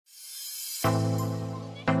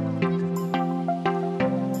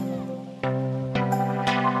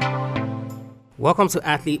Welcome to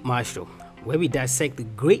Athlete Maestro, where we dissect the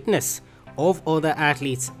greatness of other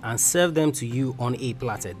athletes and serve them to you on a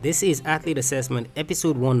platter. This is Athlete Assessment,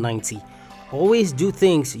 episode 190. Always do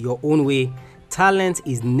things your own way. Talent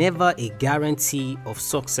is never a guarantee of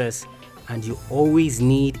success, and you always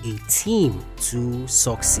need a team to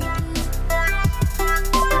succeed.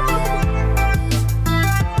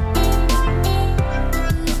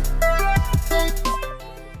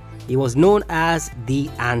 He was known as The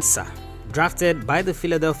Answer. Drafted by the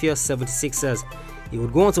Philadelphia 76ers, he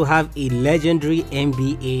would go on to have a legendary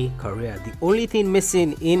NBA career. The only thing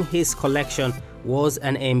missing in his collection was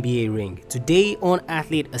an NBA ring. Today on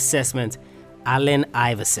Athlete Assessment, Allen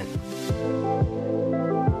Iverson.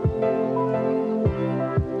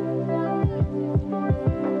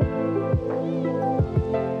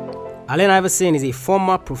 Allen Iverson is a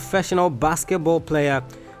former professional basketball player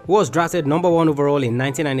who was drafted number 1 overall in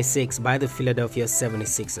 1996 by the Philadelphia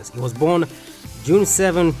 76ers. He was born June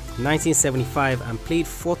 7, 1975 and played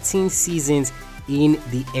 14 seasons in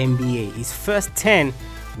the NBA. His first 10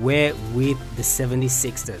 were with the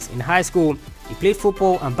 76ers. In high school, he played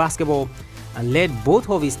football and basketball and led both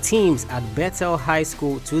of his teams at Bethel High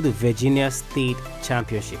School to the Virginia State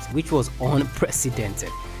Championships, which was unprecedented.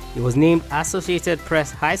 He was named Associated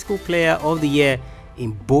Press High School Player of the Year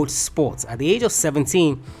in both sports. At the age of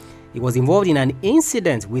 17, he was involved in an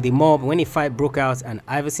incident with a mob when a fight broke out, and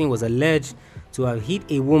Iverson was alleged to have hit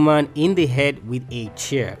a woman in the head with a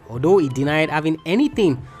chair. Although he denied having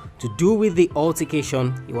anything to do with the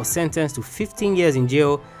altercation, he was sentenced to 15 years in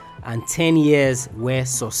jail and 10 years were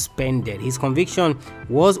suspended. His conviction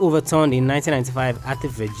was overturned in 1995 at the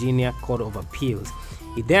Virginia Court of Appeals.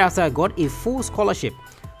 He thereafter got a full scholarship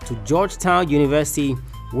to Georgetown University,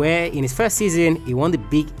 where in his first season, he won the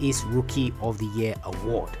Big East Rookie of the Year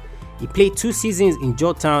award. He played 2 seasons in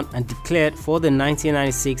Georgetown and declared for the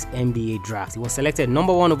 1996 NBA draft. He was selected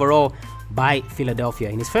number 1 overall by Philadelphia.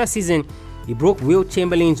 In his first season, he broke Wilt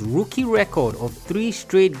Chamberlain's rookie record of 3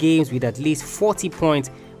 straight games with at least 40 points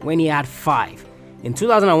when he had 5. In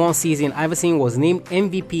 2001 season, Iverson was named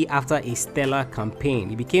MVP after a stellar campaign.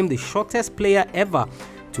 He became the shortest player ever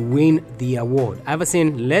to win the award.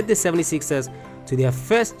 Iverson led the 76ers to their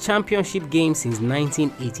first championship game since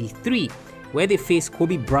 1983, where they faced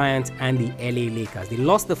Kobe Bryant and the LA Lakers. They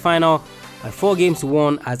lost the final at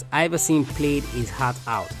 4-1 as Iverson played his heart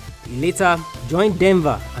out. He later joined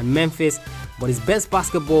Denver and Memphis, but his best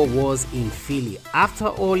basketball was in Philly. After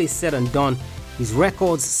all is said and done, his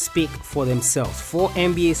records speak for themselves. 4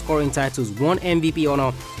 NBA scoring titles, 1 MVP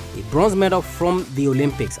honor, a bronze medal from the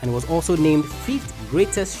Olympics, and was also named 5th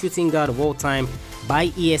greatest shooting guard of all time by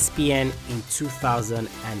ESPN in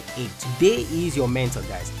 2008. Today is your mentor,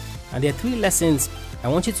 guys. And there are 3 lessons I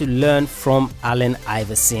want you to learn from Allen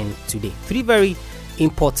Iverson today. 3 very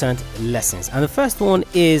important lessons. And the first one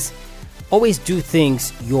is always do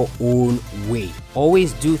things your own way.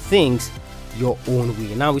 Always do things your own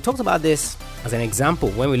way. Now, we talked about this as an example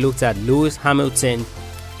when we looked at Lewis Hamilton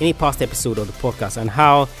in a past episode of the podcast, and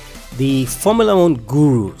how the Formula 1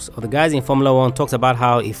 gurus, or the guys in Formula 1, talked about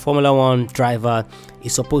how a Formula 1 driver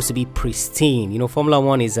is supposed to be pristine. Formula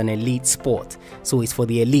 1 is an elite sport, so it's for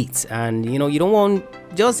the elites. And, you don't want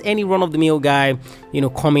just any run-of-the-mill guy,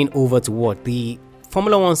 coming over to what? The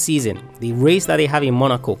Formula 1 season, the race that they have in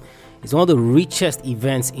Monaco, is one of the richest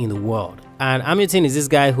events in the world. And Hamilton is this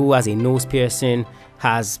guy who has a nose piercing,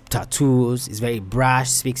 has tattoos, is very brash,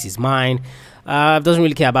 speaks his mind, doesn't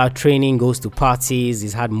really care about training, goes to parties,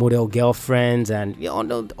 he's had model girlfriends and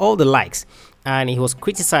all the likes. And he was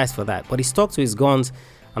criticized for that, but he stuck to his guns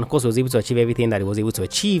and of course was able to achieve everything that he was able to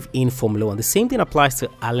achieve in Formula 1. The same thing applies to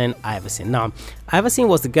Allen Iverson. Now, Iverson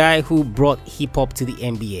was the guy who brought hip-hop to the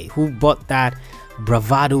NBA, who brought that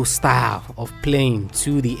bravado style of playing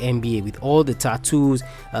to the NBA with all the tattoos,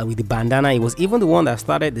 with the bandana. He was even the one that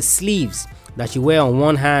started the sleeves that you wear on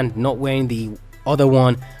one hand, not wearing the other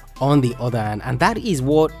one on the other hand. And that is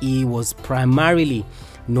what he was primarily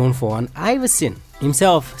known for. And Iverson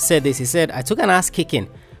himself said this. He said, "I took an ass kicking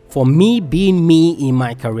for me being me in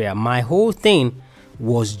my career. My whole thing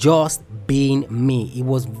was just being me." It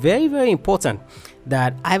was very, very important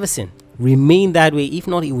that Iverson remain that way. If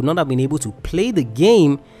not, he would not have been able to play the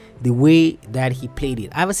game the way that he played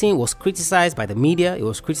it. Iverson was criticized by the media, he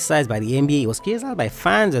was criticized by the NBA, he was criticized by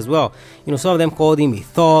fans as well. Some of them called him a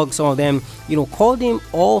thug, some of them, called him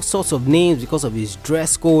all sorts of names because of his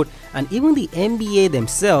dress code. And even the NBA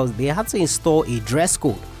themselves, they had to install a dress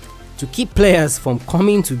code to keep players from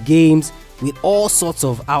coming to games with all sorts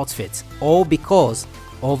of outfits, all because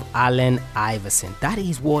of Allen Iverson. That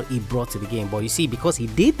is what he brought to the game. But you see, because he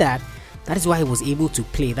did that, that is why he was able to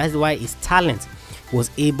play. That is why his talent was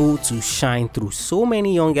able to shine through. So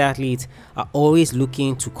many young athletes are always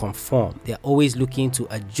looking to conform. They're always looking to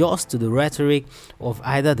adjust to the rhetoric of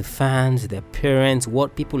either the fans, their parents,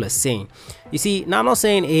 what people are saying. You see, now I'm not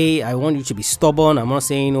saying, hey, I want you to be stubborn. I'm not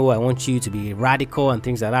saying, oh, I want you to be radical and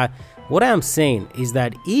things like that. What I am saying is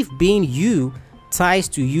that if being you ties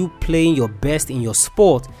to you playing your best in your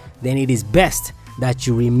sport, then it is best that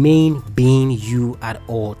you remain being you at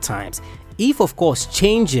all times. If of course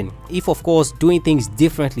changing, if of course doing things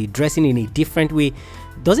differently, dressing in a different way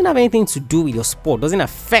doesn't have anything to do with your sport, doesn't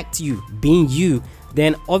affect you being you,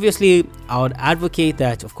 then obviously I would advocate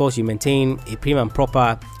that of course you maintain a prim and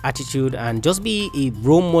proper attitude and just be a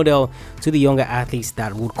role model to the younger athletes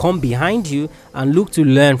that would come behind you and look to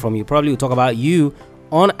learn from you. Probably we'll talk about you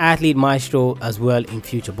on Athlete Maestro as well in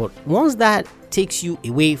future. But once that takes you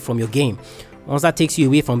away from your game, once that takes you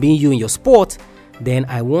away from being you in your sport, then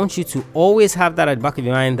I want you to always have that at the back of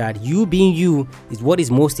your mind that you being you is what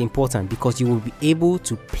is most important, because you will be able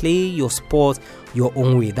to play your sport your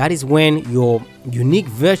own way. That is when your unique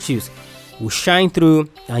virtues will shine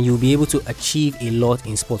through and you'll be able to achieve a lot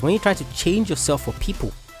in sport. When you try to change yourself for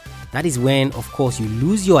people, that is when of course you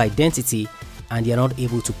lose your identity and you're not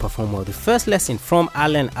able to perform well. The first lesson from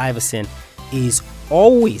Allen Iverson is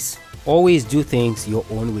always do things your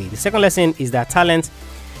own way. The second lesson is that talent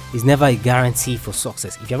is never a guarantee for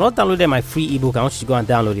success. If you have not downloaded my free ebook, I want you to go and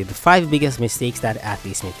download it. The 5 biggest mistakes that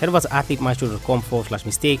athletes make. Head over to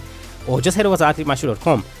athletemaestro.com/mistake, or just head over to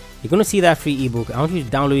athletemaestro.com. You're going to see that free ebook. I want you to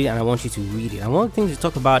download it and I want you to read it. And one thing to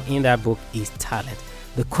talk about in that book is talent.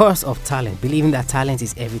 The curse of talent. Believing that talent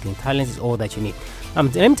is everything. Talent is all that you need.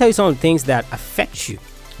 Let me tell you some of the things that affect you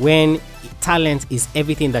when talent is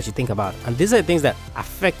everything that you think about. And these are the things that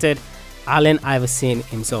affected Allen Iverson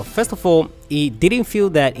himself. First of all, he didn't feel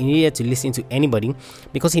that he needed to listen to anybody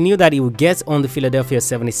because he knew that he would get on the Philadelphia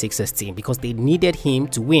 76ers team because they needed him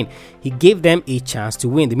to win. He gave them a chance to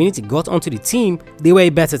win. The minute he got onto the team, they were a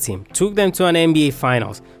better team. Took them to an NBA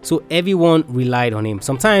Finals. So everyone relied on him.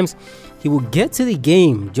 Sometimes he would get to the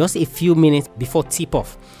game just a few minutes before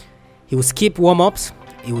tip-off. He would skip warm-ups.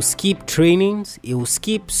 He will skip trainings, he will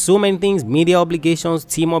skip so many things, media obligations,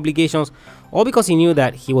 team obligations, all because he knew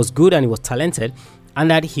that he was good and he was talented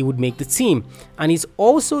and that he would make the team. And it's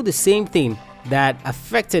also the same thing that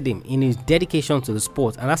affected him in his dedication to the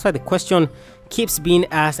sport. And that's why the question keeps being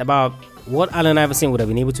asked about what Allen Iverson would have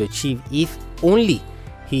been able to achieve if only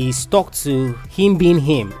he stuck to him being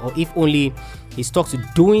him, or if only he stuck to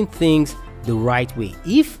doing things the right way.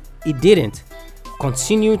 If he didn't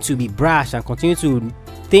continue to be brash and continue to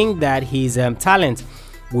think that his talent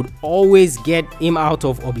would always get him out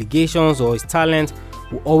of obligations, or his talent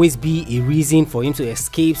will always be a reason for him to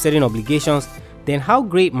escape certain obligations, then how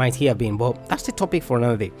great might he have been? But that's the topic for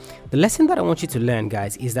another day. The lesson that I want you to learn,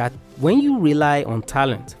 guys, is that when you rely on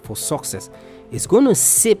talent for success, it's going to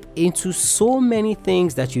seep into so many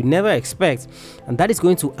things that you never expect, and that is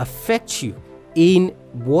going to affect you in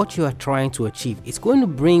what you are trying to achieve. It's going to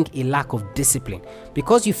bring a lack of discipline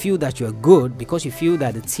because you feel that you're good, because you feel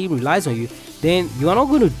that the team relies on you. Then you are not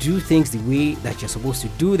going to do things the way that you're supposed to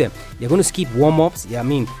do them. You're going to skip warm-ups. You're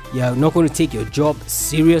not going to take your job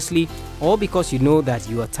seriously, all because you know that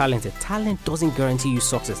you are talented. Talent doesn't guarantee you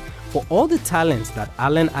success. For all the talents that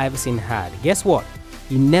Allen Iverson had, guess what?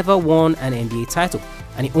 He never won an NBA title,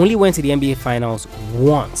 and he only went to the NBA Finals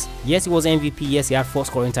once. Yes, he was MVP. Yes, he had 4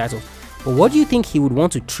 scoring titles. But what do you think he would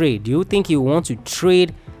want to trade? Do you think he would want to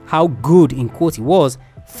trade how good, in quote, he was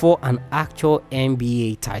for an actual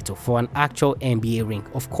NBA title, for an actual NBA ring?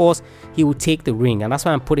 Of course, he would take the ring. And that's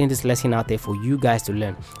why I'm putting this lesson out there for you guys to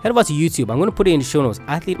learn. Head over to YouTube. I'm going to put it in the show notes.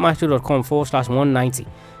 athletemaestro.com/190.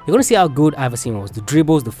 You're going to see how good Iverson was. The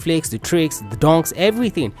dribbles, the flicks, the tricks, the dunks,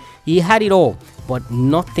 everything. He had it all, but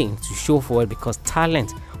nothing to show for it because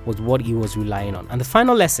talent was what he was relying on. And the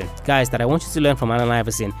final lesson, guys, that I want you to learn from Allen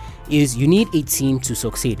Iverson is you need a team to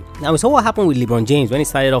succeed. Now, we saw what happened with LeBron James when he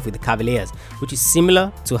started off with the Cavaliers, which is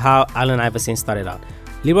similar to how Allen Iverson started out.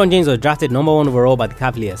 LeBron James was drafted number 1 overall by the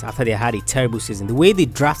Cavaliers after they had a terrible season. The way the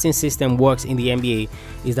drafting system works in the NBA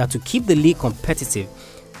is that to keep the league competitive,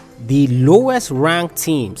 the lowest ranked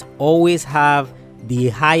teams always have the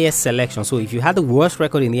highest selection. So if you had the worst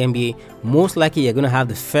record in the NBA, most likely you're going to have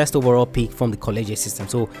the first overall pick from the collegiate system.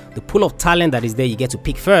 So the pool of talent that is there, you get to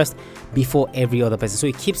pick first before every other person. So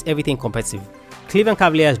it keeps everything competitive. Cleveland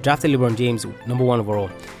Cavaliers drafted LeBron James number 1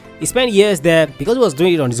 overall. He spent years there because he was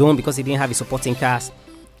doing it on his own, because he didn't have a supporting cast.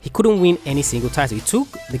 He couldn't win any single title. He took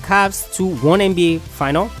the Cavs to one NBA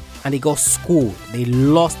final and they got schooled. They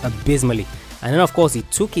lost abysmally. And then of course he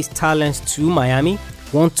took his talents to Miami,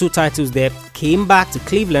 won 2 titles there, came back to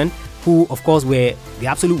Cleveland, who of course were the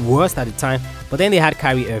absolute worst at the time, But then they had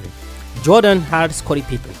Kyrie Irving. Jordan had Scottie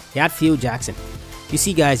Pippen. He had Phil Jackson. You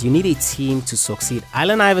see, guys, you need a team to succeed.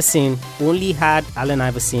 Allen Iverson only had Allen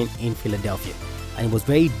Iverson in Philadelphia, and it was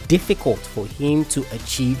very difficult for him to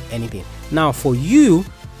achieve anything. Now, for you,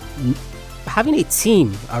 having a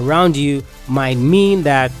team around you might mean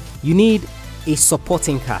that you need a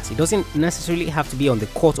supporting cast. It doesn't necessarily have to be on the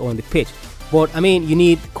court or on the pitch, but I mean, you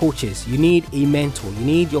need coaches, you need a mentor, you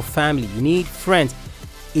need your family, you need friends.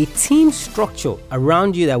 A team structure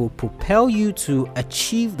around you that will propel you to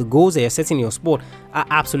achieve the goals that you're setting in your sport are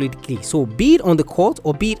absolutely key. So be it on the court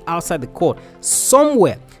or be it outside the court,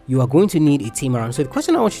 somewhere you are going to need a team around. So the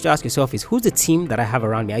question I want you to ask yourself is, who's the team that I have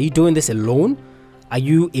around me? Are you doing this alone? Are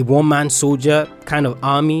you a one-man soldier kind of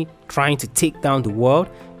army trying to take down the world?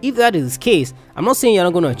 If that is the case, I'm not saying you're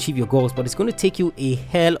not going to achieve your goals, but it's going to take you a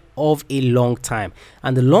hell of a long time.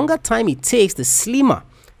 And the longer time it takes, the slimmer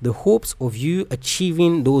the hopes of you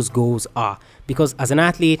achieving those goals are. Because as an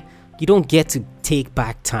athlete, you don't get to take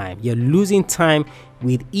back time. You're losing time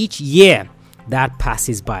with each year that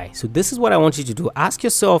passes by. So this is what I want you to do. Ask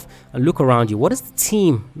yourself and look around you. What is the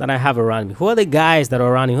team that I have around me? Who are the guys that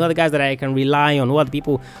are around me? Who are the guys that I can rely on? Who are the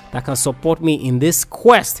people that can support me in this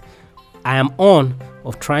quest I am on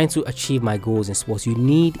of trying to achieve my goals in sports? You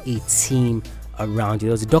need a team around you.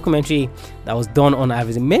 There was a documentary that was done on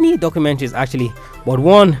Iverson, many documentaries actually, but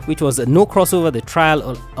one which was No Crossover, the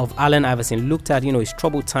trial of Allen Iverson, looked at his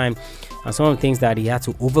troubled time and some of the things that he had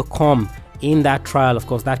to overcome in that trial. Of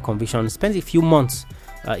course, that conviction. Spent a few months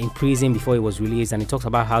in prison before he was released, and he talks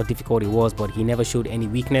about how difficult it was, but he never showed any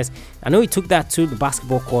weakness. I know he took that to the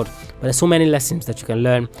basketball court, but there's so many lessons that you can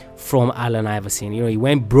learn from Allen Iverson. He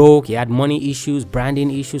went broke, he had money issues, branding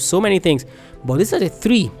issues, so many things. But these are the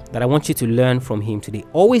three that I want you to learn from him today.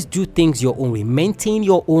 Always do things your own way. Maintain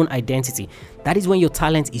your own identity. That is when your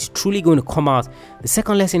talent is truly going to come out. The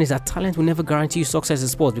second lesson is that talent will never guarantee you success in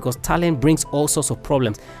sports, because talent brings all sorts of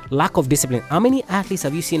problems. Lack of discipline. How many athletes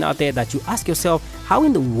have you seen out there that you ask yourself, how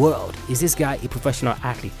in the world is this guy a professional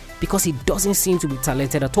athlete? Because he doesn't seem to be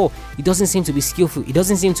talented at all. He doesn't seem to be skillful. He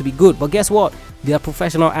doesn't seem to be good. But guess what? They are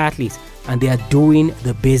professional athletes and they are doing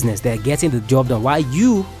the business. They are getting the job done. While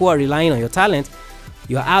you, who are relying on your talent,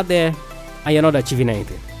 you're out there and you're not achieving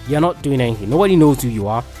anything. You're not doing anything. Nobody knows who you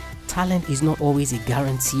are. Talent is not always a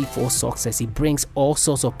guarantee for success. It brings all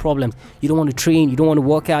sorts of problems. You don't want to train. You don't want to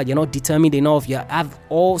work out. You're not determined enough. You have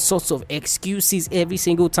all sorts of excuses every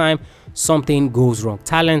single time something goes wrong.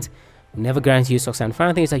 Talent will never guarantee you success. And the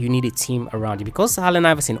final thing is that you need a team around you. Because Allen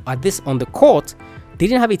Iverson, at this on the court, they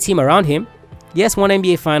didn't have a team around him. Yes, one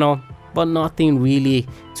NBA final, but nothing really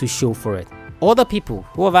to show for it. Other people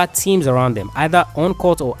who have had teams around them, either on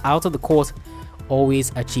court or out of the court,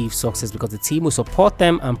 always achieve success because the team will support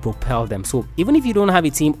them and propel them. So even if you don't have a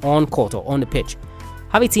team on court or on the pitch,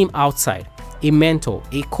 have a team outside, a mentor,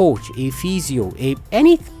 a coach, a physio,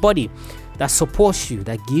 anybody that supports you,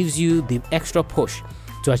 that gives you the extra push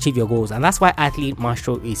to achieve your goals. And that's why Athlete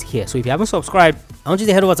Maestro is here. So if you haven't subscribed, I want you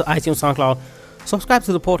to head over to iTunes, SoundCloud, subscribe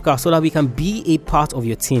to the podcast so that we can be a part of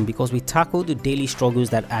your team, because we tackle the daily struggles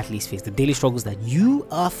that athletes face, the daily struggles that you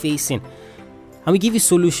are facing. And we give you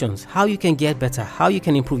solutions, how you can get better, how you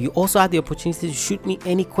can improve. You also have the opportunity to shoot me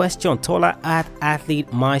any question,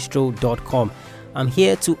 tola@athletemaestro.com. I'm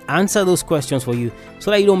here to answer those questions for you so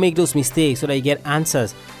that you don't make those mistakes, so that you get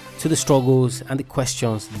answers to the struggles and the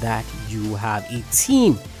questions that you have. A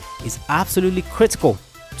team is absolutely critical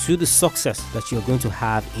to the success that you're going to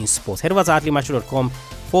have in sports. Head over to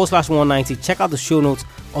athletemaestro.com/190. Check out the show notes.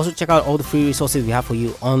 Also check out all the free resources we have for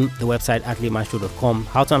you on the website athletemaestro.com.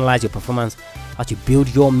 How to analyze your performance, how to build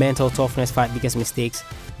your mental toughness, 5 biggest mistakes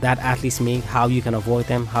that athletes make, how you can avoid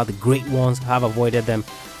them, how the great ones have avoided them,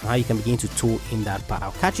 and how you can begin to tool in that path.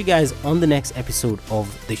 I'll catch you guys on the next episode of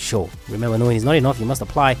the show. Remember, knowing is not enough, you must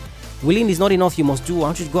apply. Willing is not enough, you must do. I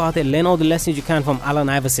want you to go out there, learn all the lessons you can from Allen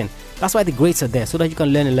Iverson. That's why the greats are there, so that you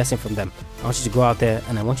can learn a lesson from them. I want you to go out there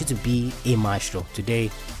and I want you to be a maestro today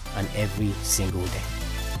and every single day.